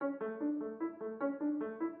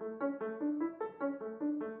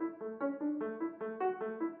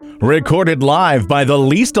Recorded live by the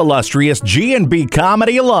least illustrious G&B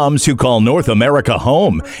comedy alums who call North America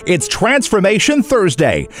home. It's Transformation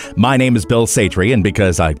Thursday. My name is Bill Satry, and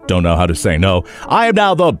because I don't know how to say no, I am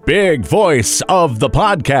now the big voice of the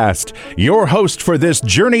podcast. Your host for this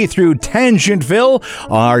journey through Tangentville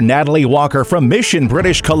are Natalie Walker from Mission,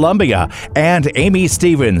 British Columbia, and Amy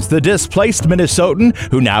Stevens, the displaced Minnesotan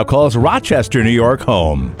who now calls Rochester, New York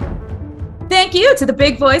home. Thank you to the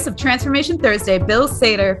big voice of Transformation Thursday, Bill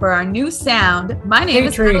Sater, for our new sound. My name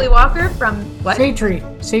is Natalie Walker from what? Satry.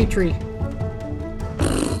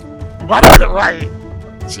 What is it right?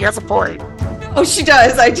 She has a point. Oh, she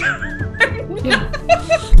does. I do. Yeah.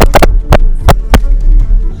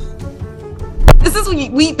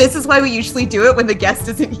 This is why we usually do it when the guest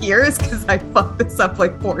isn't here, is because I fucked this up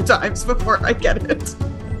like 4 times before I get it.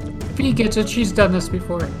 V gets it. She's done this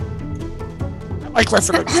before. Like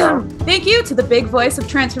listening, so. Thank you to the big voice of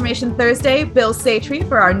Transformation Thursday, Bill Satry,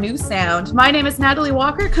 for our new sound. My name is Natalie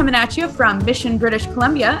Walker, coming at you from Mission, British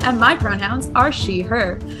Columbia, and my pronouns are she,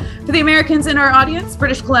 her. For the Americans in our audience,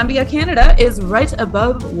 British Columbia, Canada is right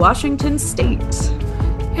above Washington State.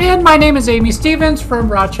 And my name is Amy Stevens from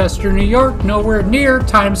Rochester, New York, nowhere near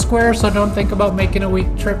Times Square, so don't think about making a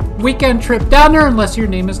weekend trip down there unless your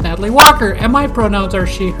name is Natalie Walker, and my pronouns are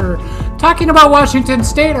she, her. Talking about Washington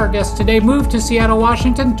State, our guest today moved to Seattle,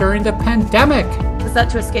 Washington during the pandemic. Is that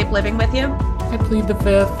to escape living with you? I plead the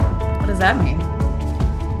fifth. What does that mean?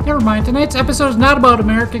 Never mind, tonight's episode is not about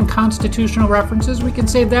American constitutional references. We can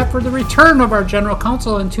save that for the return of our general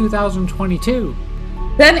counsel in 2022.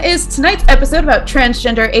 Then is tonight's episode about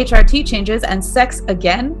transgender HRT changes and sex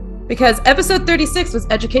again? Because episode 36 was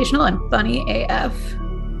educational and funny AF.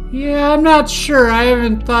 Yeah, I'm not sure. I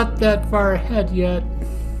haven't thought that far ahead yet.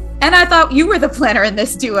 And I thought you were the planner in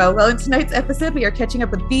this duo. Well, in tonight's episode, we are catching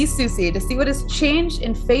up with V. Susie to see what has changed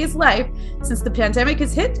in Faye's life since the pandemic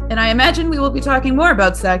has hit. And I imagine we will be talking more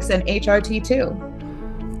about sex and HRT too.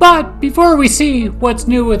 But before we see what's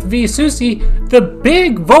new with V. Susie, the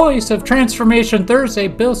big voice of Transformation Thursday,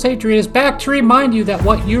 Bill Satry, is back to remind you that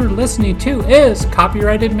what you're listening to is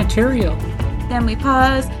copyrighted material. Then we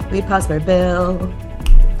pause for Bill.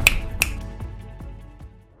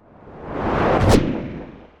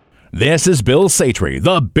 This is Bill Satry,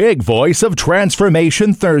 the big voice of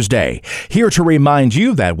Transformation Thursday, here to remind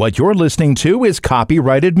you that what you're listening to is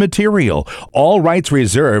copyrighted material, all rights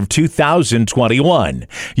reserved 2021.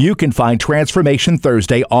 You can find Transformation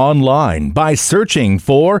Thursday online by searching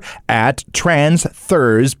for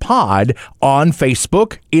 @TransThursPod on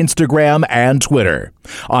Facebook, Instagram, and Twitter.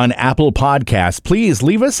 On Apple Podcasts, please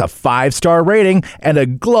leave us a 5-star rating and a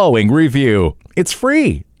glowing review. It's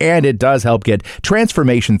free, and it does help get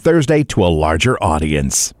Transformation Thursday to a larger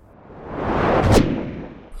audience.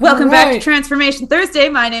 Welcome back to Transformation Thursday.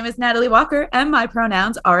 My name is Natalie Walker, and my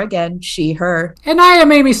pronouns are again she, her. And I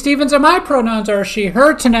am Amy Stevens, and my pronouns are she,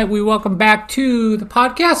 her. Tonight we welcome back to the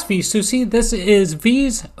podcast V. Susie. This is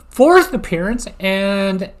V's 4th appearance,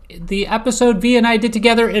 and the episode V and I did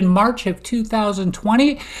together in March of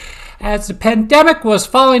 2020. As the pandemic was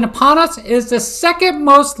falling upon us, is the second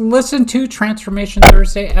most listened to Transformation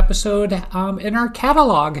Thursday episode in our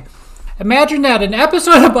catalog. Imagine that, an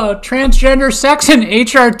episode about transgender sex and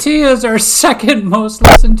HRT is our second most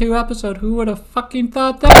listened to episode. Who would have fucking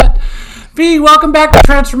thought that? V, welcome back to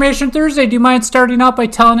Transformation Thursday. Do you mind starting out by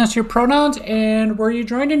telling us your pronouns and where you're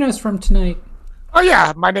joining us from tonight? Oh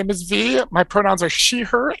yeah, my name is V. My pronouns are she,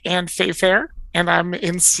 her, and fair. And I'm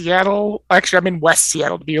in Seattle. Actually, I'm in West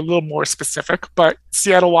Seattle, to be a little more specific, but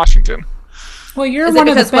Seattle, Washington. Well, you're Is one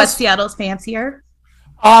it of the because best. West Seattle's fancier?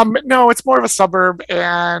 No, it's more of a suburb,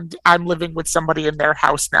 and I'm living with somebody in their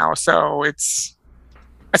house now, so I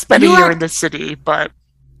spent a year in the city, but...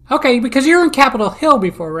 Okay, because you were in Capitol Hill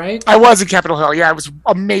before, right? I was in Capitol Hill, yeah, it was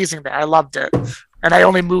amazing there. I loved it. And I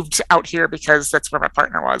only moved out here because that's where my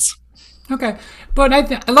partner was. Okay, but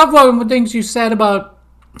I love one of the things you said about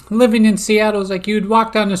living in Seattle is like you'd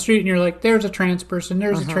walk down the street and you're like, there's a trans person,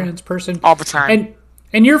 there's a trans person. All the time.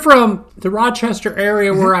 And you're from the Rochester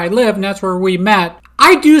area where I live, and that's where we met.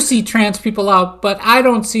 I do see trans people out, but I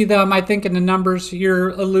don't see them, I think, in the numbers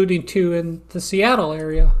you're alluding to in the Seattle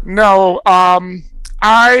area. No,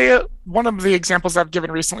 one of the examples I've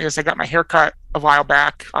given recently is I got my hair cut a while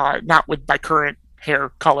back, not with my current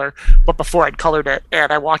hair color, but before I'd colored it,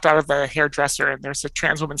 and I walked out of the hairdresser and there's a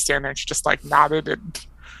trans woman standing there and she just like nodded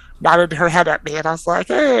her head at me, and I was like,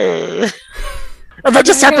 hey. And that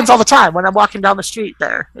just happens all the time when I'm walking down the street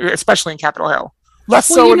there, especially in Capitol Hill. Less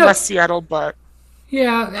so in West Seattle, but...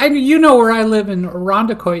 Yeah, you know where I live in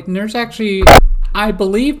Irondequoit, and there's actually, I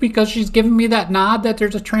believe, because she's giving me that nod, that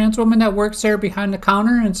there's a trans woman that works there behind the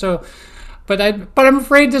counter, and so but I'm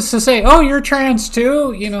afraid just to say, oh, you're trans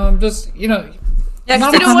too. I'm just, Yeah,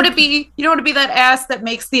 because you don't want to be that ass that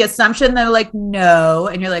makes the assumption that like no,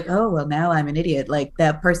 and you're like, oh well, now I'm an idiot, like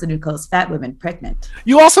that person who calls fat women pregnant.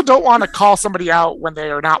 You also don't want to call somebody out when they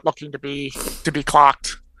are not looking to be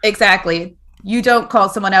clocked. Exactly. You don't call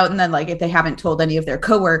someone out and then like if they haven't told any of their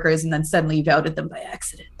coworkers and then suddenly you've outed them by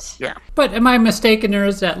accident. Yeah. But am I mistaken? There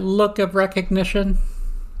is that look of recognition.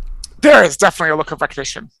 There is definitely a look of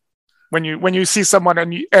recognition when you see someone,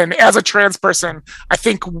 and as a trans person, I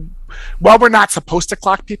think while we're not supposed to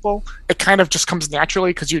clock people, it kind of just comes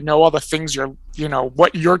naturally because all the things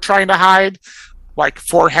what you're trying to hide. Like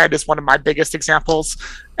forehead is one of my biggest examples,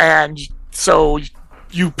 and so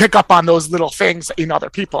you pick up on those little things in other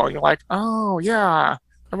people, and you're like, oh yeah,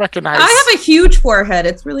 I recognize. I have a huge forehead.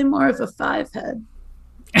 It's really more of a 5 head.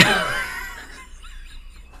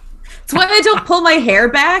 It's why I don't pull my hair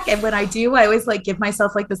back, and when I do, I always like give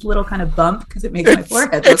myself like this little kind of bump because it makes my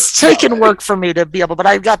forehead. It's taken work for me to be able, but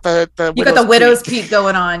I've got the you got the widow's peak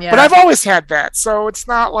going on, yeah. But I've always had that, so it's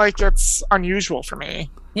not like it's unusual for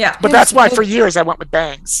me. Yeah, but that's why for years I went with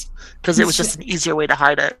bangs because it was just an easier way to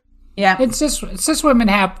hide it. Yeah, it's just women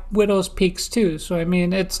have widow's peaks too, so I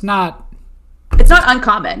mean it's not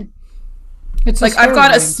uncommon. It's like I've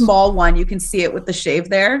got a small one. You can see it with the shave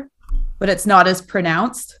there, but it's not as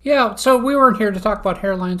pronounced. Yeah, so we weren't here to talk about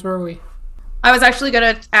hairlines, were we? I was actually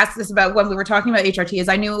going to ask this about when we were talking about HRT. Is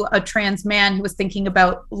I knew a trans man who was thinking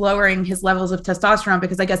about lowering his levels of testosterone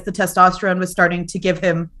because I guess the testosterone was starting to give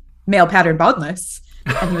him male pattern baldness,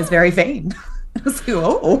 and he was very vain. I was like,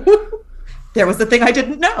 oh. There was the thing I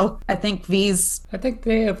didn't know. I think V's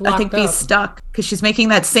stuck because she's making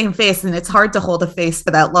that same face, and it's hard to hold a face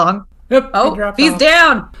for that long. Yep. Oh, V's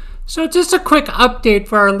down. So just a quick update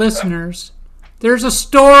for our listeners. There's a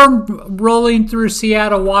storm rolling through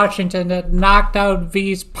Seattle, Washington that knocked out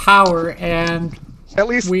V's power, and at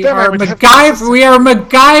least we are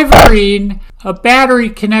MacGyvering a battery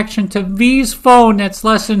connection to V's phone that's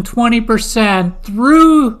less than 20%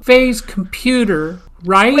 through V's computer.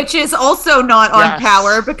 Right? Which is also not on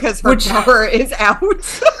power because her power is out.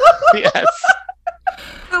 Yes.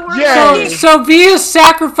 So V is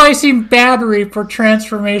sacrificing battery for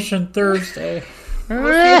Transformation Thursday. We'll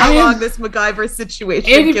see how long this MacGyver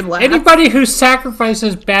situation can last. Anybody who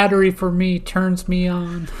sacrifices battery for me turns me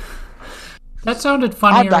on. That sounded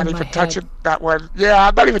funny. I'm not even touching that one. Yeah,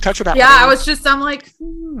 I'm not even touching that one. Yeah, I'm like,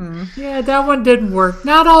 Yeah, that one didn't work.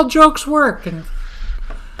 Not all jokes work. And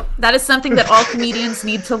that is something that all comedians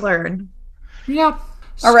need to learn. Yeah.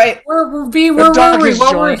 All right. Where were we?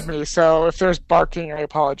 Me, so if there's barking, I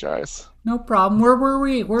apologize. No problem. Where were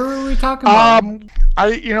we? Where were we talking about?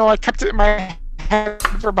 I kept it in my head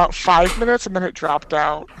for about 5 minutes, and then it dropped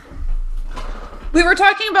out. We were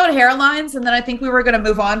talking about hairlines, and then I think we were going to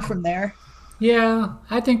move on from there. Yeah,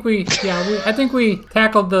 I think we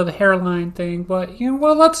tackled the hairline thing, but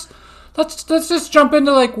let's just jump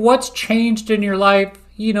into like what's changed in your life.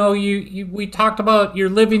 We talked about your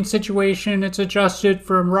living situation. It's adjusted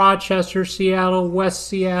from Rochester, Seattle, West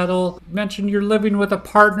Seattle. You mentioned you're living with a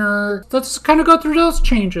partner. Let's kind of go through those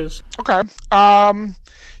changes. Okay.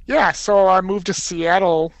 So I moved to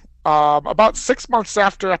Seattle about 6 months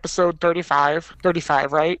after episode 35.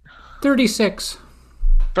 35, right? 36.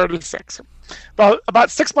 36.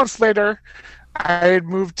 About 6 months later, I had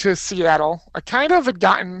moved to Seattle. I kind of had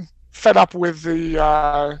gotten fed up with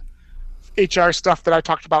the HR stuff that I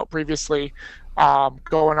talked about previously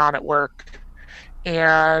going on at work.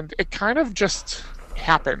 And it kind of just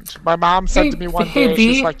happened. My mom said to me one day,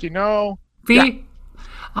 she's like, V, you know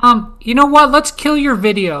what? Let's kill your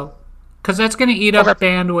video because that's going to eat up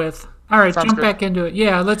bandwidth. All right, Sounds jump good. Back into it.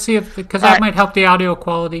 Yeah, let's see because that might help the audio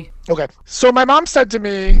quality. Okay. So my mom said to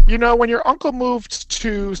me, when your uncle moved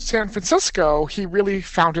to San Francisco, he really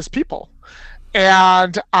found his people.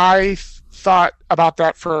 And I thought about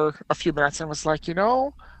that for a few minutes and was like,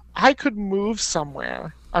 I could move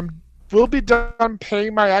somewhere. We'll be done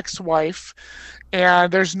paying my ex-wife,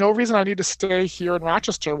 and there's no reason I need to stay here in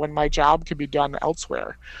Rochester when my job could be done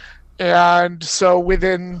elsewhere. And so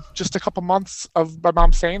within just a couple months of my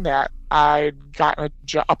mom saying that, I'd gotten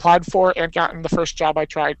applied for and gotten the first job I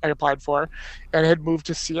applied for, and had moved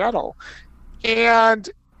to Seattle. And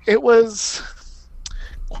it was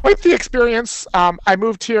quite the experience. I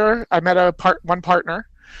moved here. I met one partner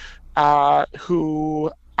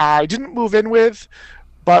who I didn't move in with,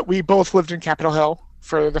 but we both lived in Capitol Hill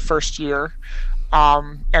for the first year,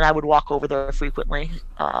 and I would walk over there frequently.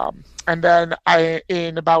 And then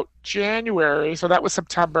in about January, so that was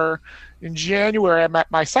September, in January I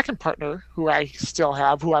met my second partner, who I still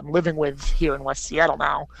have, who I'm living with here in West Seattle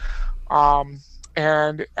now.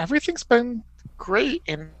 and everything's been great.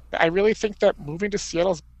 And I really think that moving to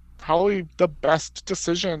Seattle is probably the best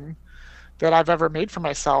decision that I've ever made for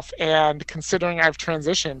myself. And considering I've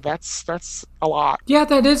transitioned, that's a lot. Yeah,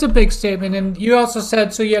 that is a big statement. And you also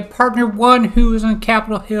said, so you had partner 1 who was on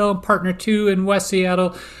Capitol Hill and partner 2 in West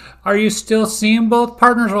Seattle. Are you still seeing both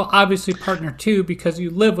partners? Well, obviously partner 2 because you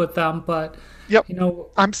live with them, but Yep,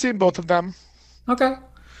 I'm seeing both of them. Okay.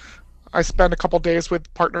 I spend a couple days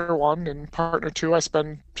with partner 1, and partner 2 I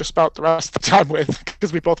spend just about the rest of the time with,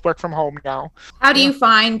 because we both work from home now. How do you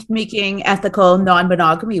find making ethical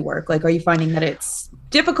non-monogamy work? Like, are you finding that it's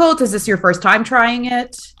difficult? Is this your first time trying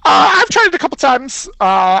it? I've tried it a couple times.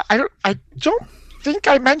 I don't think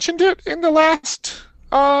I mentioned it in the last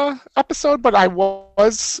episode, but I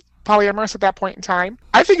was polyamorous at that point in time.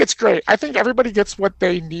 I think it's great. I think everybody gets what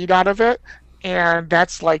they need out of it. And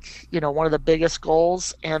that's like, one of the biggest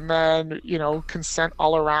goals. And then, consent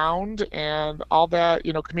all around and all that,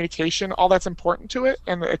 communication, all that's important to it.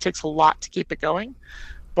 And it takes a lot to keep it going.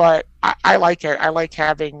 But I like it. I like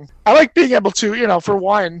being able to, for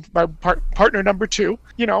one, my partner number 2,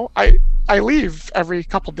 I leave every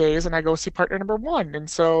couple days and I go see partner number 1. And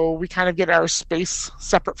so we kind of get our space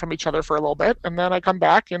separate from each other for a little bit. And then I come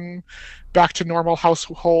back to normal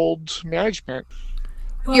household management.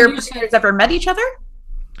 Well, your partners ever met each other?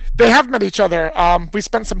 They have met each other. We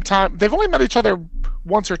spent some time. They've only met each other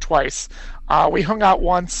once or twice. We hung out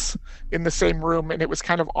once in the same room, and it was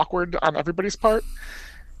kind of awkward on everybody's part.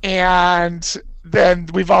 And then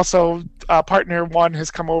we've also, partner 1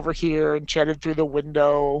 has come over here and chatted through the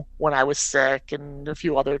window when I was sick, and a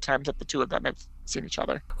few other times that the two of them have seen each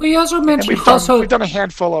other. Well, you also mentioned we've done a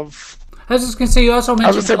handful of. I was just going to say, you also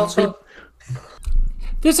mentioned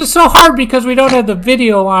this is so hard because we don't have the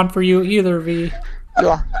video on for you either, V.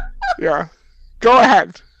 Yeah. Go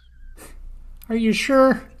ahead. Are you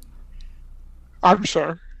sure? I'm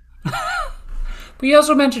sure. But you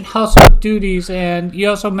also mentioned household duties, and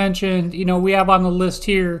you also mentioned, we have on the list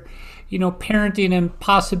here, parenting and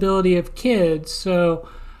possibility of kids. So,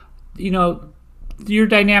 your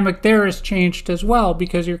dynamic there has changed as well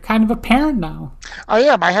because you're kind of a parent now. I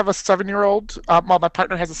am. I have a 7-year-old. My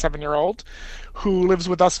partner has a 7-year-old who lives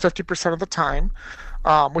with us 50% of the time,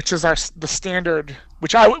 which is the standard,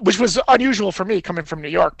 which was unusual for me coming from New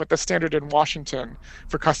York, but the standard in Washington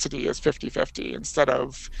for custody is 50-50 instead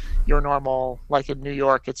of your normal, like in New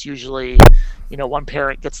York, it's usually, one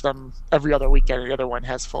parent gets them every other weekend and the other one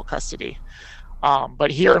has full custody. But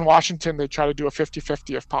here in Washington, they try to do a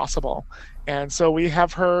 50-50 if possible. And so we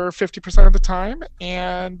have her 50% of the time.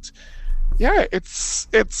 And yeah,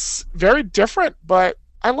 it's very different, but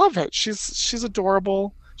I love it. She's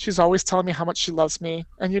adorable. She's always telling me how much she loves me.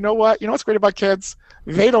 And you know what? You know what's great about kids?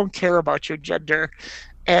 They don't care about your gender.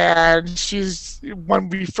 And when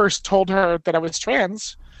we first told her that I was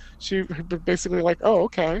trans, she basically like, oh,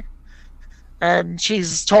 okay. And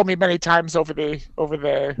she's told me many times over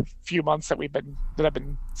the few months that I've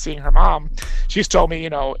been seeing her mom, she's told me,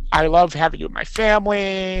 I love having you in my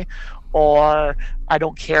family, or I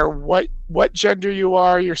don't care what gender you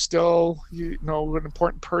are, you're still an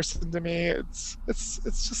important person to me. It's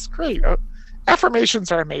just great.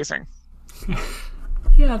 Affirmations are amazing.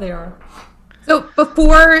 Yeah, they are. So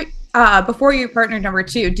before your partner number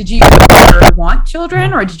 2, did you ever want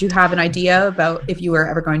children, or did you have an idea about if you were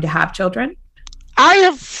ever going to have children? I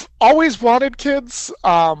have always wanted kids,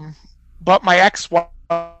 but my ex-wife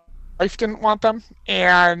didn't want them,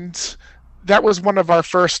 and that was one of our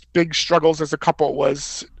first big struggles as a couple,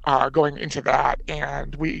 was going into that.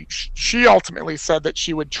 And she ultimately said that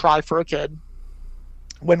she would try for a kid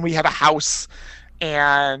when we had a house,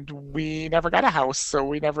 and we never got a house, so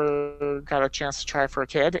we never got a chance to try for a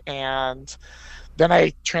kid. And then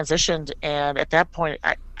I transitioned, and at that point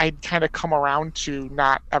I'd kind of come around to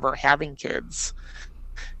not ever having kids.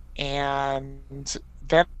 And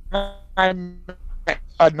then I met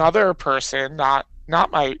another person, not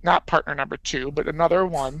partner number 2, but another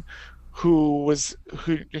one who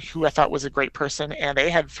I thought was a great person, and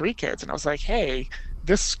they had 3 kids. And I was like, hey,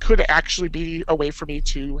 this could actually be a way for me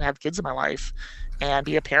to have kids in my life and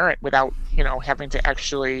be a parent without, having to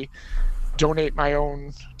actually donate my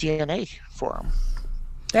own DNA for them.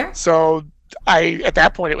 Yeah. So at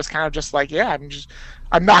that point, it was kind of just like, yeah,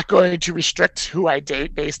 I'm not going to restrict who I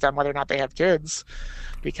date based on whether or not they have kids,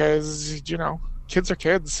 because, kids are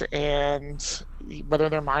kids, and whether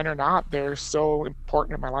they're mine or not, they're still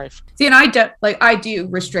important in my life. See, and I do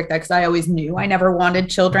restrict that because I always knew I never wanted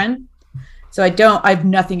children. So I have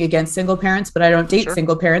nothing against single parents, but I don't date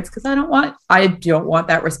single parents because I don't want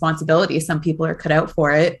that responsibility. Some people are cut out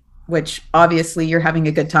for it, which obviously you're having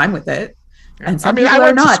a good time with it. And some I people are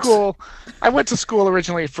went to not. school. I went to school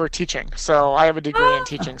originally for teaching, so I have a degree in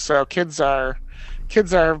teaching. So kids have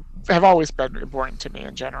always been important to me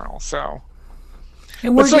in general. So,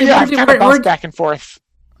 And I've kind of bounced back and forth.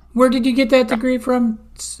 Where did you get that degree from,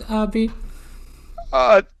 V?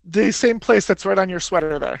 The same place that's right on your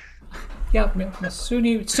sweater there. Yep,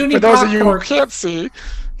 SUNY For those of you who Brockport. can't see,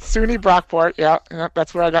 SUNY Brockport. Yeah,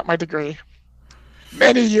 that's where I got my degree.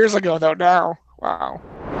 Many years ago, though. Now, wow.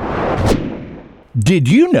 Did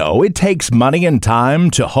you know it takes money and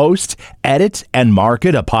time to host, edit, and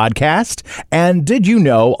market a podcast? And did you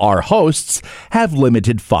know our hosts have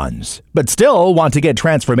limited funds, but still want to get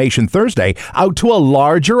Transformation Thursday out to a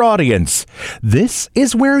larger audience? This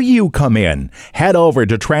is where you come in. Head over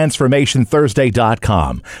to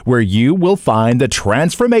TransformationThursday.com, where you will find the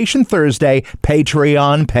Transformation Thursday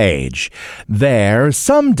Patreon page. There,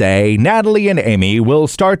 someday, Natalie and Amy will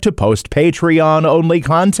start to post Patreon-only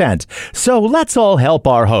content. So let's all help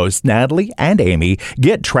our hosts, Natalie and Amy,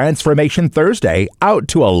 get Transformation Thursday out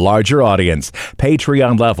to a larger audience.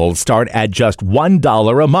 Patreon levels start at just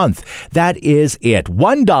 $1 a month. That is it.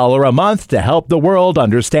 $1 a month to help the world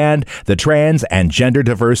understand the trans and gender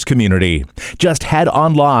diverse community. Just head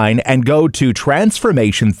online and go to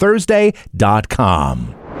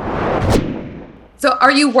TransformationThursday.com. So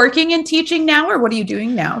are you working in teaching now, or what are you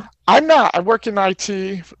doing now? I'm not. I work in IT,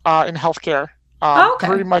 in healthcare. Okay.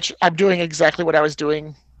 Pretty much, I'm doing exactly what I was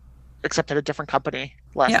doing, except at a different company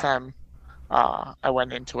last time I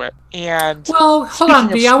went into it. And Well, hold on,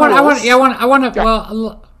 V. I want to.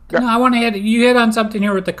 Well, no, I want to add. You hit on something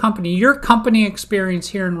here with the company. Your company experience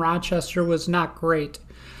here in Rochester was not great,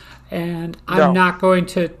 and I'm not going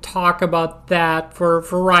to talk about that for a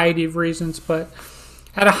variety of reasons. But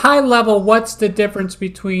at a high level, what's the difference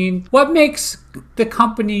between what makes the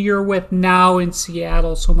company you're with now in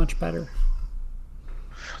Seattle so much better?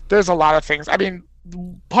 There's a lot of things. I mean,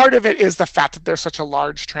 part of it is the fact that there's such a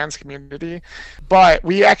large trans community, but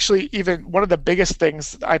we actually, even one of the biggest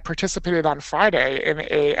things, I participated on Friday in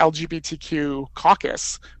a LGBTQ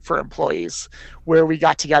caucus for employees, where we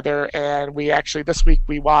got together and we actually, this week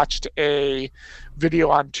we watched a video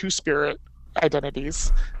on Two-Spirit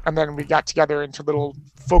identities, and then we got together into little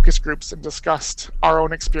focus groups and discussed our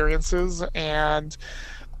own experiences, and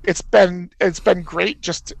it's been great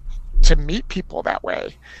just to meet people that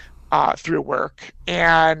way through work.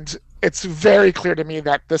 And it's very clear to me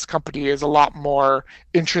that this company is a lot more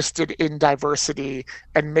interested in diversity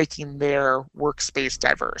and making their workspace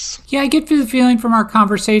diverse. Yeah, I get the feeling from our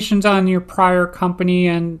conversations on your prior company,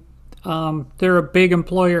 and they're a big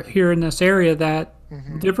employer here in this area, that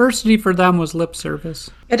diversity for them was lip service.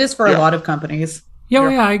 It is for a lot of companies. Yeah,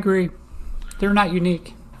 I agree. They're not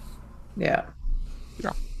unique. Yeah.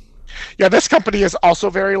 Yeah, this company is also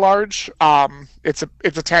very large. It's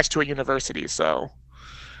attached to a university, so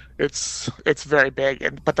it's very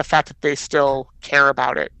big. But the fact that they still care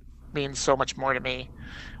about it means so much more to me.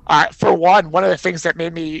 For one of the things that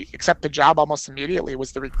made me accept the job almost immediately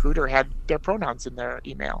was the recruiter had their pronouns in their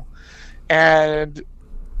email, and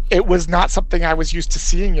it was not something I was used to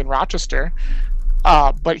seeing in Rochester.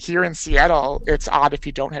 But here in Seattle, it's odd if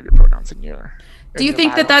you don't have your pronouns in your. Do you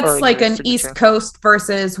think that that's like an East Coast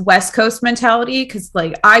versus West Coast mentality? Because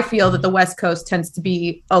like I feel that the West Coast tends to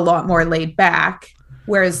be a lot more laid back,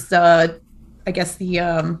 whereas I guess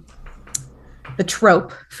the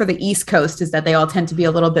trope for the East Coast is that they all tend to be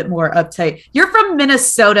a little bit more uptight. You're from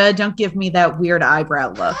Minnesota. Don't give me that weird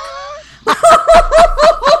eyebrow look.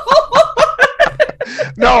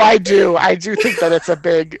 No, I do. I do think that it's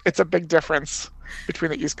a big difference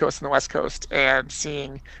between the East Coast and the West Coast, and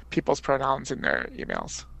seeing people's pronouns in their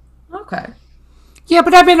emails. Okay. Yeah,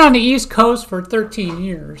 but I've been on the East Coast for 13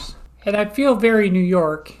 years, and I feel very New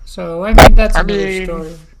York. So, I mean, that's another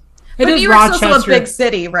story. But New York's also a big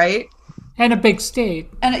city, right? And a big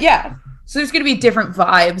state. And yeah. So there's going to be different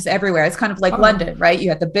vibes everywhere. It's kind of like London, right? You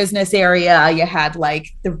had the business area. You had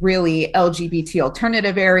like the really LGBT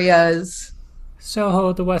alternative areas.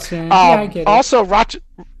 Soho, the West End. Yeah, I get it. Also,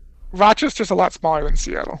 Rochester's a lot smaller than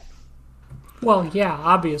Seattle. Well, yeah,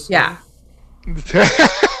 obviously. Yeah.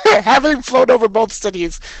 Having flown over both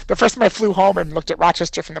cities, the first time I flew home and looked at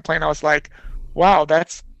Rochester from the plane, I was like, wow,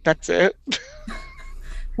 that's it?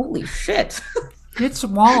 Holy shit. It's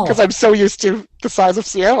small. Because I'm so used to the size of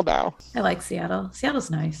Seattle now. I like Seattle. Seattle's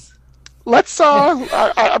nice. Let's,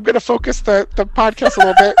 I'm going to focus the podcast a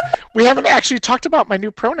little bit. We haven't actually talked about my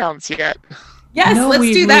new pronouns yet. Yes,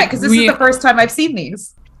 let's do that, because this is the first time I've seen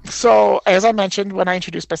these. So, as I mentioned when I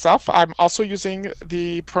introduced myself, I'm also using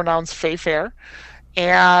the pronouns Faye Fair,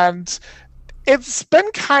 and it's been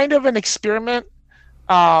kind of an experiment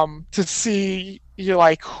to see, you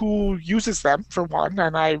like who uses them for one,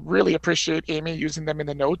 and I really appreciate Amy using them in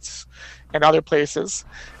the notes and other places.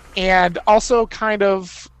 And also kind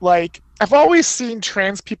of like, I've always seen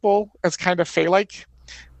trans people as kind of fae-like,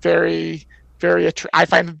 very, very, I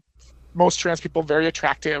find most trans people very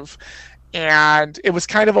attractive. And it was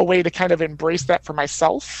kind of a way to kind of embrace that for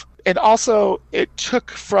myself. And also it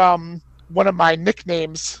took from one of my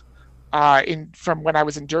nicknames from when I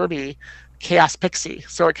was in Derby, Chaos Pixie.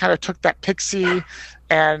 So it kind of took that pixie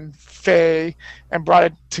and fae and brought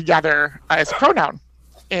it together as a pronoun.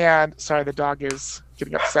 And sorry, the dog is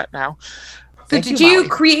getting upset now. So did you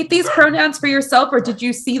create these pronouns for yourself, or did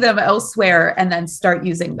you see them elsewhere and then start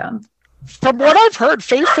using them? From what I've heard,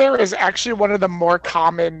 fae-fair is actually one of the more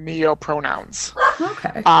common neo pronouns.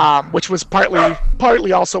 Okay. Which was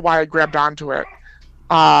partly also why I grabbed onto it.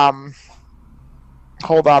 Hold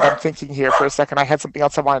on, I'm thinking here for a second. I had something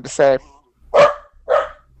else I wanted to say.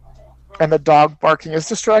 And the dog barking is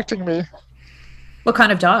distracting me. What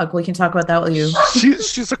kind of dog? We can talk about that with you.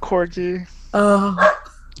 She's a corgi. Oh.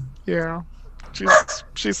 Yeah.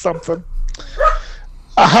 She's something.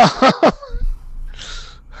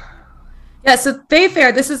 Yeah, so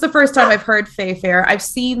fae-fair, this is the first time I've heard fae-fair. I've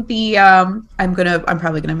seen the I'm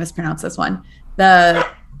probably gonna mispronounce this one. The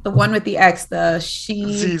one with the X, the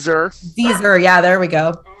Zeezer. Zeezer, yeah, there we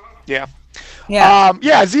go. Yeah.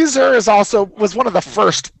 Yeah. Zeezer was one of the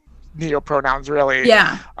first neo pronouns, really.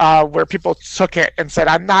 Yeah. Where people took it and said,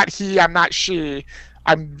 I'm not he, I'm not she.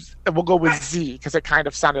 We'll go with Z, because it kind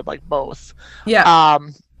of sounded like both. Yeah.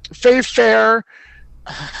 Fae-fair,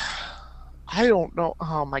 I don't know.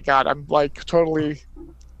 Oh my God, I'm like totally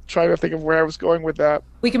trying to think of where I was going with that.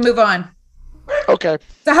 We can move on. Okay.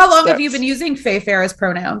 So how long have you been using fae-fair as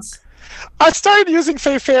pronouns? I started using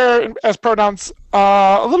fae-fair as pronouns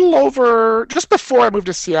a little over, just before I moved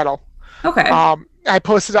to Seattle. Okay. I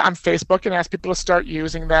posted it on Facebook and asked people to start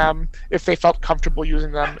using them if they felt comfortable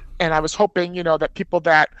using them. And I was hoping, that people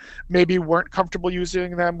that maybe weren't comfortable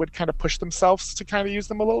using them would kind of push themselves to kind of use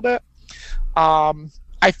them a little bit.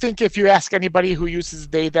 I think if you ask anybody who uses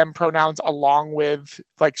they, them pronouns along with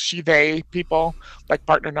like she, they people, like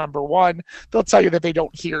partner number one, they'll tell you that they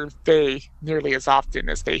don't hear they nearly as often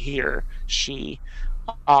as they hear she.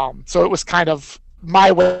 So it was kind of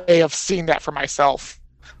my way of seeing that for myself.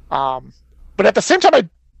 But at the same time,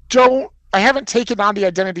 I haven't taken on the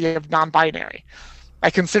identity of non-binary.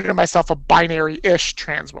 I consider myself a binary-ish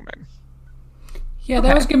trans woman. Yeah,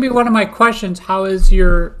 that was going to be one of my questions. How has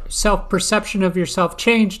your self-perception of yourself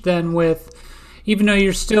changed then even though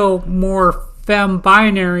you're still more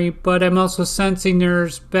femme-binary, but I'm also sensing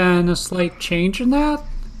there's been a slight change in that?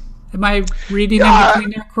 Am I reading in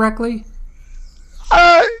between there correctly?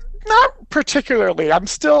 Not particularly. I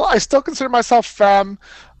still consider myself femme.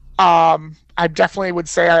 I definitely would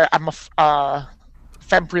say I'm a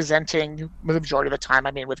femme presenting the majority of the time.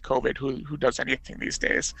 I mean, with COVID, who does anything these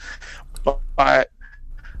days? But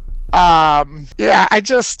yeah, I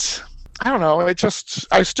don't know.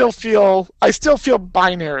 I still feel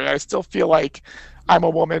binary. I still feel like I'm a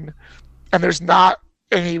woman, and there's not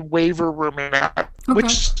any waiver room in that,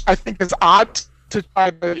 which I think is odd to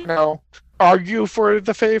try to, argue for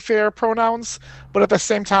the fae-fair pronouns, but at the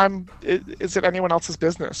same time, is it anyone else's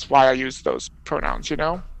business why I use those pronouns? I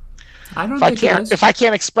don't if I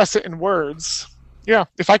can't express it in words,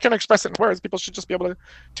 if I can express it in words, people should just be able to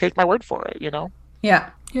take my word for it. Yeah,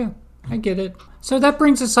 I get it. So that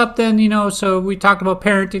brings us up then. So we talked about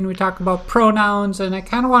parenting, we talked about pronouns, and I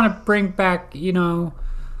kind of want to bring back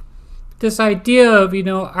this idea of,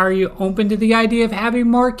 are you open to the idea of having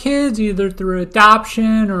more kids, either through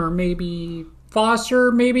adoption or maybe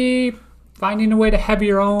foster, maybe finding a way to have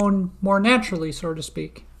your own more naturally, so to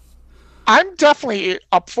speak? I'm definitely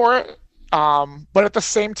up for it. But at the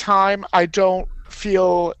same time, I don't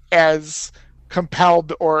feel as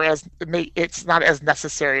compelled or it's not as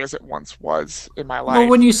necessary as it once was in my life. Well,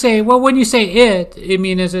 when you say it, I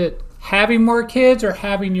mean, is it having more kids or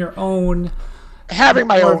having your own? Having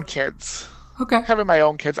my own kids. Okay. Having my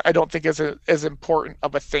own kids, I don't think is as important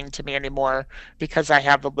of a thing to me anymore because I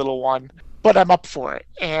have the little one. But I'm up for it.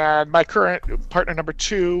 And my current partner number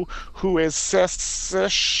 2, who is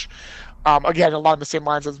cis-ish, again along the same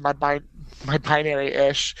lines as my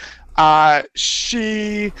binary-ish,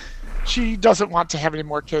 she doesn't want to have any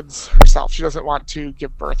more kids herself. She doesn't want to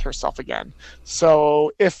give birth herself again.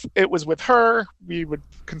 So if it was with her, we would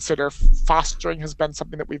consider fostering has been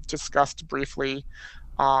something that we've discussed briefly,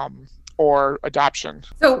 or adoption.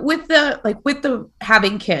 So with the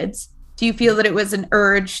having kids, do you feel that it was an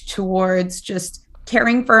urge towards just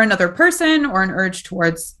caring for another person or an urge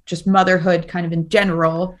towards just motherhood kind of in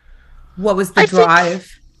general? What was the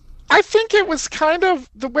drive? I think it was kind of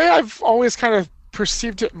the way I've always kind of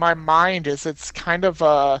perceived it in my mind is it's kind of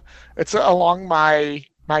along my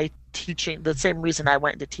teaching, the same reason I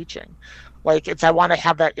went into teaching. Like I want to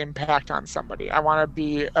have that impact on somebody. I want to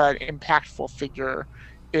be an impactful figure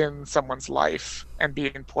in someone's life and be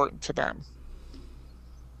important to them.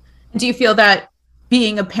 Do you feel that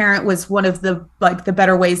being a parent was one of the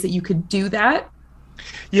better ways that you could do that?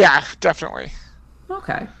 Yeah, definitely.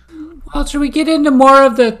 Okay. Well, should we get into more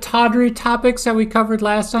of the tawdry topics that we covered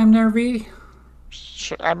last time there, V?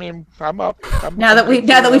 Sure. I mean, I'm up. Now that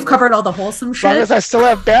we've covered all the wholesome shit. As long as I still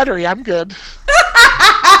have battery, I'm good.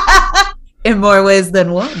 In more ways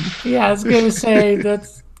than one. Yeah, I was going to say,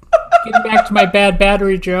 that's getting back to my bad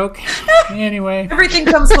battery joke. Anyway. Everything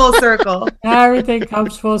comes full circle. Everything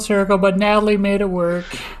comes full circle, but Natalie made it work.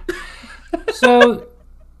 So,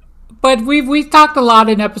 but we talked a lot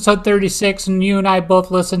in episode 36, and you and I both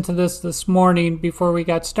listened to this morning before we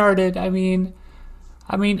got started. I mean,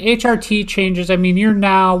 HRT changes. I mean, you're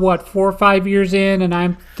now, 4 or 5 years in, and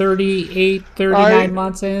I'm 39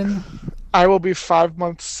 months in. I will be 5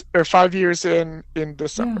 years in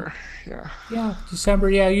December. Yeah, December.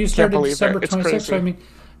 Yeah, you started December 26th. So, I mean,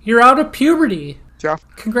 you're out of puberty. Yeah.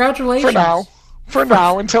 Congratulations. For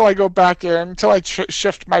now, until I go back in, until I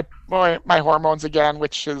shift my hormones again,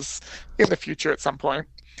 which is in the future at some point.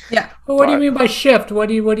 Yeah. Well, what do you mean by shift? What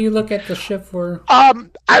do you look at the shift for?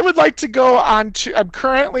 I would like to go on to. I'm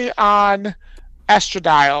currently on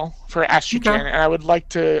estradiol for estrogen, and I would like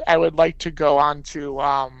to go on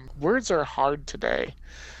to. Words are hard today.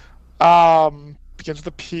 Begins with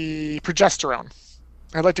a P. Progesterone.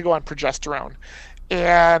 I'd like to go on progesterone,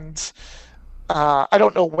 and I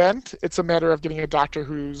don't know when. It's a matter of getting a doctor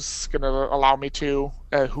who's going to allow me to,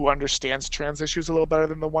 who understands trans issues a little better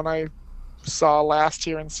than the one I saw last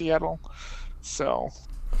here in Seattle. So.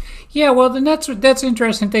 Yeah, well, then that's an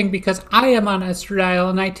interesting thing because I am on estradiol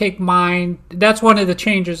and I take mine. That's one of the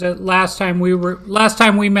changes. That last time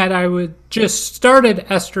we met, I would just started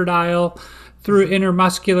estradiol through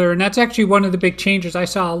intermuscular, and that's actually one of the big changes I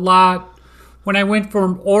saw a lot when I went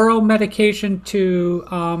from oral medication to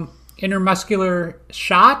intermuscular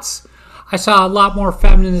shots. I saw a lot more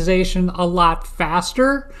feminization a lot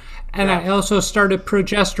faster. And I also started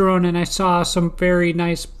progesterone, and I saw some very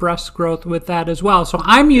nice breast growth with that as well. So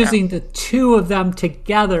I'm using the two of them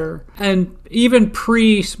together. And even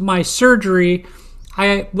pre my surgery,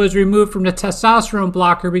 I was removed from the testosterone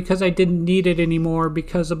blocker because I didn't need it anymore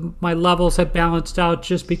because of my levels had balanced out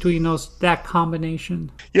just between that combination.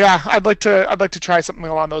 Yeah, I'd like to try something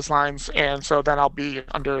along those lines, and so then I'll be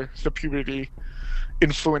under the puberty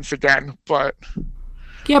influence again. But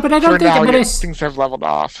yeah, but I don't think things have leveled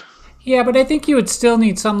off. Yeah, but I think you would still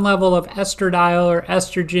need some level of estradiol or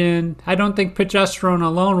estrogen. I don't think progesterone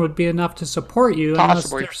alone would be enough to support you.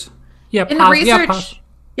 Possibly. In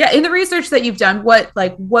the research that you've done,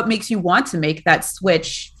 what makes you want to make that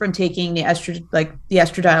switch from taking the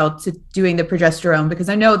estradiol to doing the progesterone? Because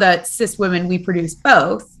I know that cis women, we produce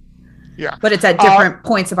both. Yeah. But it's at different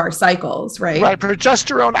points of our cycles, right? Right.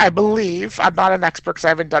 Progesterone, I believe, I'm not an expert because I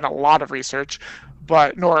haven't done a lot of research,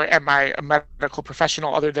 but nor am I a medical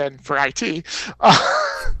professional other than for IT.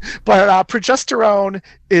 But progesterone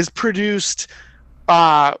is produced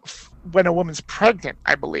when a woman's pregnant,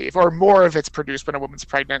 I believe, or more of it's produced when a woman's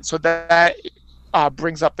pregnant. So that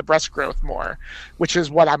brings up the breast growth more, which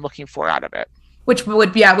is what I'm looking for out of it. Which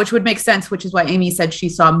would make sense, which is why Amy said she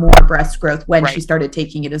saw more breast growth when she started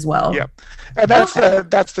taking it as well. Yeah. And that's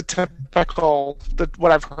the typical,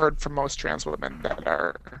 what I've heard from most trans women that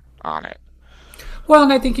are on it. Well,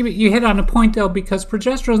 and I think you hit on a point, though, because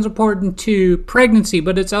progesterone is important to pregnancy,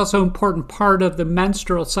 but it's also an important part of the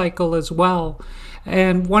menstrual cycle as well.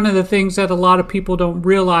 And one of the things that a lot of people don't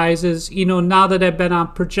realize is, now that I've been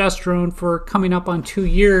on progesterone for coming up on 2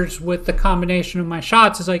 years with the combination of my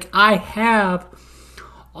shots, is like I have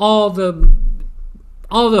all the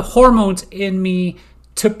hormones in me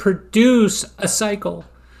to produce a cycle.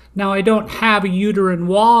 Now, I don't have a uterine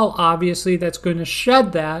wall, obviously, that's going to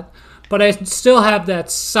shed that, but I still have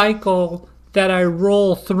that cycle that I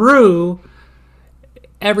roll through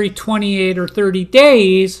every 28 or 30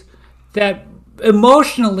 days that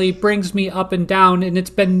emotionally brings me up and down. And it's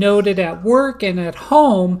been noted at work and at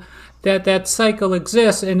home that cycle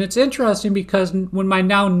exists. And it's interesting because when my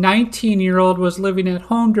now 19-year-old was living at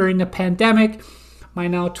home during the pandemic, my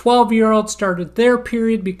now 12-year-old started their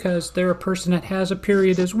period because they're a person that has a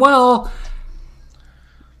period as well.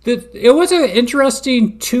 It was an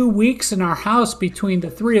interesting 2 weeks in our house between the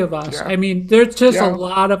three of us. Yeah. I mean, there's just a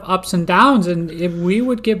lot of ups and downs, and we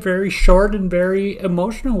would get very short and very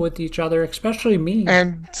emotional with each other, especially me.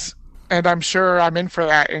 And And I'm sure I'm in for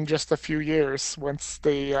that in just a few years once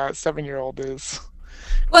the 7-year-old is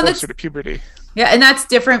closer to puberty. Yeah, and that's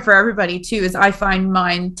different for everybody too. Is I find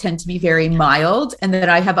mine tend to be very mild, and then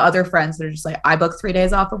I have other friends that are just like, I book 3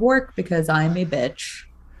 days off of work because I'm a bitch.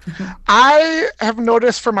 I have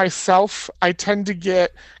noticed for myself, I tend to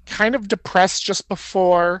get kind of depressed just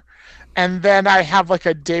before, and then I have like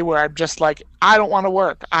a day where I'm just like, I don't want to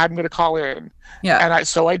work. I'm going to call in. Yeah. And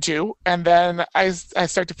I do. And then I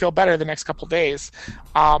start to feel better the next couple of days.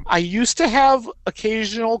 I used to have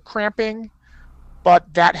occasional cramping,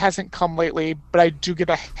 but that hasn't come lately. But I do get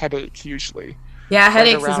a headache usually. Yeah,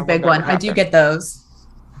 headaches is a big one. I do get those.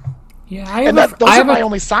 Yeah, those are my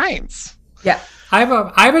only signs. Yeah. I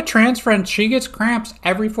have a trans friend. She gets cramps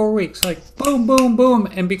every 4 weeks, like boom, boom, boom,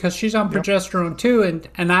 and because she's on progesterone too,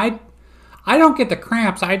 and I don't get the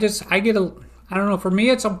cramps. I get I don't know. For me,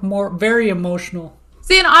 it's very emotional.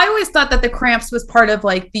 See, and I always thought that the cramps was part of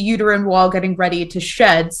like the uterine wall getting ready to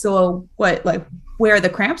shed. So where are the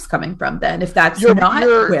cramps coming from then? If that's not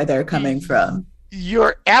where they're coming from,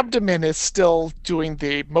 your abdomen is still doing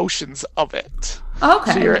the motions of it.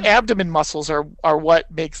 Okay. So your abdomen muscles are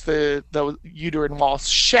what makes the uterine wall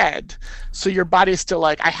shed. So your body's still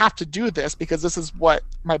like, I have to do this because this is what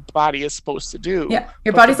my body is supposed to do. Yeah.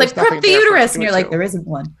 Your body's like, prep the uterus, and you're like, there isn't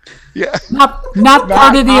one. Yeah. Not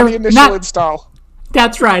part of the initial install.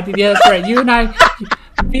 That's right. Yeah, that's right. You and I,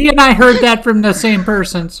 V and I heard that from the same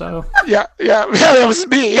person. So. Yeah, that was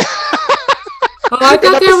me. Well, I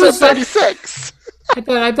thought that was 36. I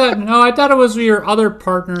thought it was your other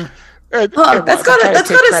partner. That's gotta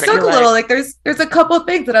suck a little. Like there's a couple of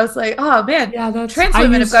things that I was like, oh man, trans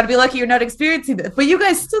women have got to be lucky you're not experiencing this. But you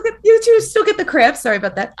guys you two still get the cramps. Sorry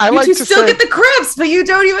about that. You two still get the cramps, but you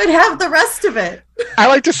don't even have the rest of it. I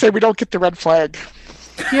like to say we don't get the red flag.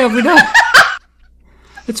 Yeah, we don't.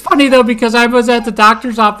 It's funny though because I was at the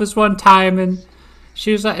doctor's office one time and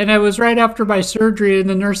she was, and it was right after my surgery, and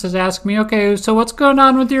the nurses asked me, okay, so what's going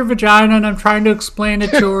on with your vagina? And I'm trying to explain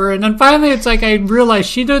it to her. And then finally it's like I realized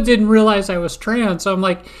she didn't realize I was trans. So I'm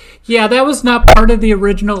like, yeah, that was not part of the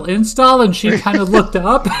original install. And she kind of looked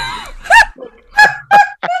up.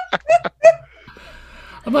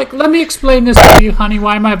 I'm like, let me explain this to you, honey,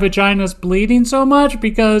 why my vagina is bleeding so much.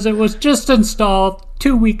 Because it was just installed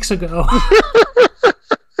 2 weeks ago.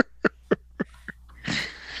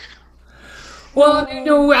 Well,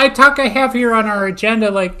 I have here on our agenda,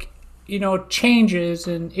 like, changes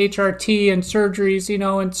and HRT and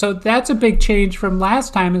surgeries, and so that's a big change from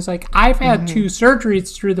last time. Is like, I've had 2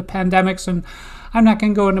 surgeries through the pandemics, and I'm not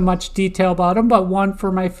going to go into much detail about them, but one for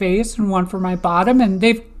my face and one for my bottom, and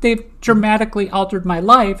they've dramatically altered my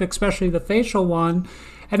life, especially the facial one.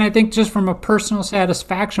 And I think just from a personal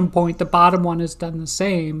satisfaction point, the bottom one has done the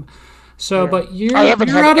same. So, but I haven't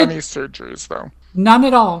had any surgeries though. None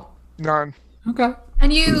at all. None. Okay.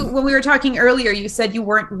 And when we were talking earlier, you said you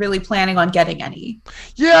weren't really planning on getting any.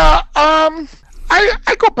 Yeah, I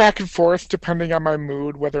go back and forth depending on my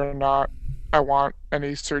mood, whether or not I want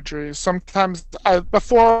any surgeries. Sometimes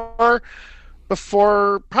before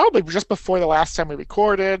probably just before the last time we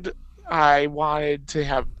recorded, I wanted to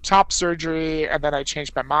have top surgery, and then I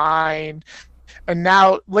changed my mind. And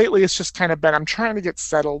now lately it's just kind of been, I'm trying to get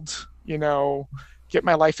settled, get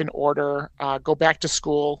my life in order, go back to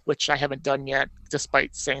school, which I haven't done yet,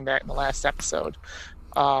 despite saying that in the last episode.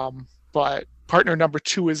 But partner number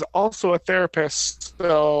 2 is also a therapist,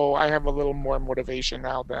 so I have a little more motivation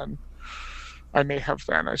now than I may have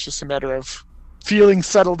then. It's just a matter of feeling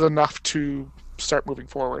settled enough to start moving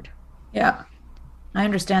forward. Yeah, I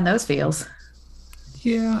understand those feels.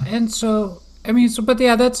 Yeah, and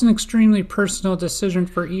that's an extremely personal decision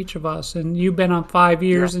for each of us. And you've been on 5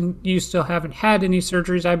 years and you still haven't had any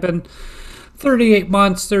surgeries. I've been 38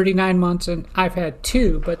 months, 39 months, and I've had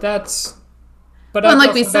 2. But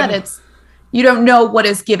like we said, it's you don't know what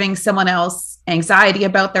is giving someone else anxiety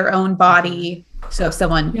about their own body. So if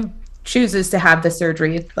someone chooses to have the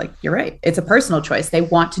surgery, like you're right, it's a personal choice. They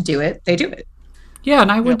want to do it, they do it. Yeah,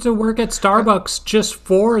 and I went to work at Starbucks just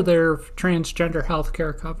for their transgender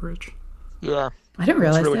healthcare coverage. Yeah. I didn't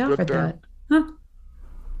realize they offered that. Huh.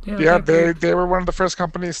 Yeah, they were one of the first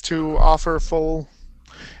companies to offer full,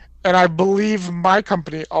 and I believe my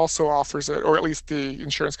company also offers it, or at least the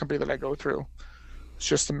insurance company that I go through. It's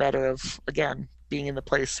just a matter of, again, being in the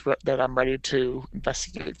place that I'm ready to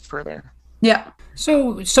investigate further. Yeah.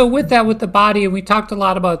 So with that, with the body, and we talked a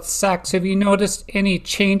lot about sex, have you noticed any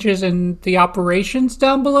changes in the operations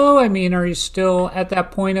down below? I mean, are you still at that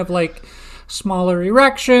point of like smaller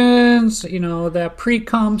erections, that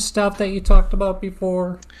pre-cum stuff that you talked about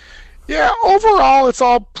before? Yeah, overall, it's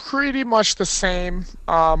all pretty much the same.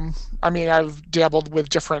 I mean, I've dabbled with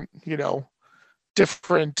different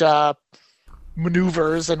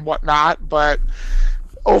maneuvers and whatnot, but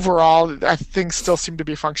overall, I think still seem to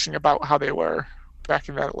be functioning about how they were back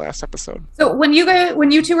in that last episode. So when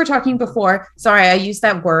you two were talking before, sorry, I used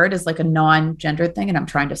that word as like a non-gendered thing, and I'm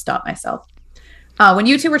trying to stop myself. When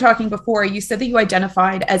you two were talking before, you said that you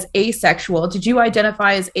identified as asexual. Did you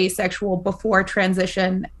identify as asexual before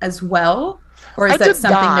transition as well? Or is that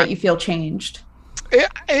something that you feel changed?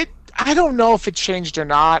 I don't know if it changed or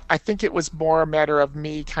not. I think it was more a matter of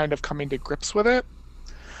me kind of coming to grips with it.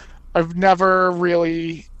 I've never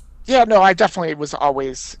really... Yeah, no, I definitely was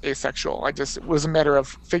always asexual. It was a matter of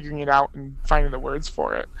figuring it out and finding the words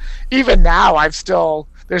for it. Even now,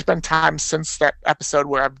 there's been times since that episode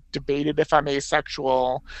where I've debated if I'm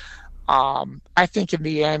asexual. I think in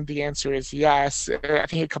the end, the answer is yes. I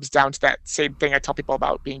think it comes down to that same thing I tell people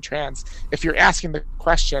about being trans. If you're asking the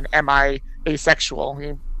question, am I asexual?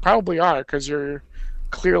 You probably are, because you're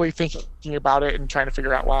clearly thinking about it and trying to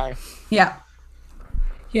figure out why. Yeah.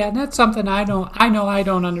 Yeah, and that's something I know I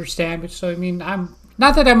don't understand. But so I mean, I'm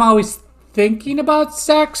not that I'm always thinking about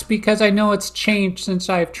sex, because I know it's changed since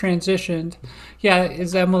I've transitioned. Yeah,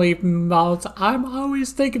 as Emily mouths, I'm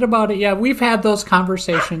always thinking about it. Yeah, we've had those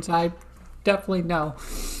conversations. I definitely know.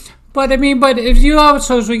 But I mean, if you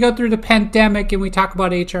also, as we go through the pandemic and we talk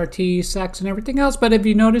about HRT, sex, and everything else, but have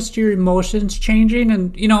you noticed your emotions changing?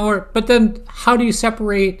 And but then how do you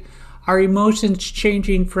separate our emotions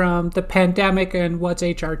changing from the pandemic and what's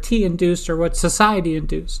HRT induced or what's society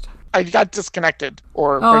induced? I got disconnected,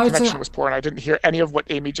 or my connection was poor, and I didn't hear any of what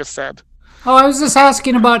Amy just said. Oh, I was just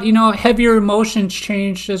asking about, have your emotions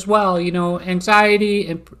changed as well? Anxiety,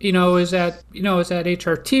 and is that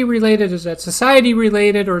HRT related? Is that society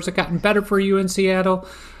related, or has it gotten better for you in Seattle?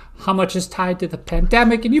 How much is tied to the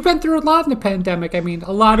pandemic? And you've been through a lot in the pandemic. I mean,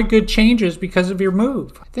 a lot of good changes because of your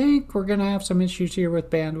move. I think we're gonna have some issues here with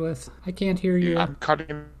bandwidth. I can't hear you. Yeah, I'm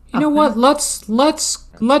cutting. You know what? Let's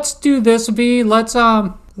do this, V.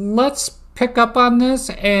 Let's pick up on this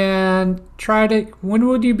and try to. When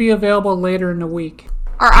would you be available later in the week?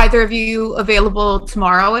 Are either of you available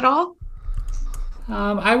tomorrow at all?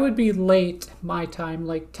 I would be late my time,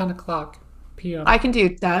 like 10 o'clock p.m. I can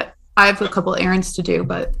do that. I have a couple errands to do,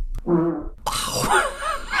 but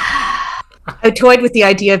I toyed with the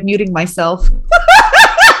idea of muting myself.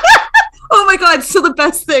 Oh my god! So the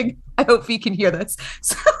best thing. I hope you can hear this.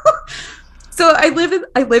 So I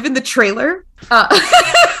live in the trailer.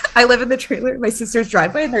 I live in the trailer in my sister's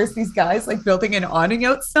driveway, and there's these guys like building an awning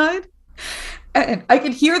outside, and I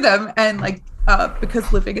can hear them. And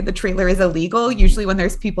because living in the trailer is illegal, usually when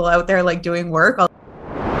there's people out there like doing work,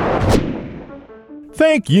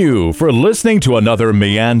 Thank you for listening to another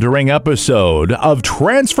meandering episode of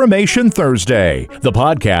Transformation Thursday. The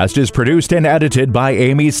podcast is produced and edited by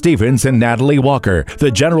Amy Stevens and Natalie Walker. The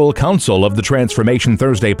general counsel of the Transformation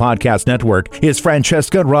Thursday podcast network is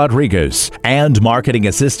Francesca Rodriguez, and marketing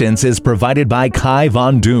assistance is provided by Kai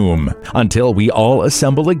Von Doom. Until we all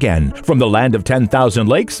assemble again from the land of 10,000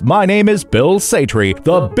 lakes, my name is Bill Satry,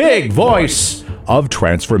 the big voice of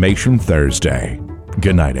Transformation Thursday.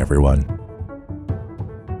 Good night, everyone.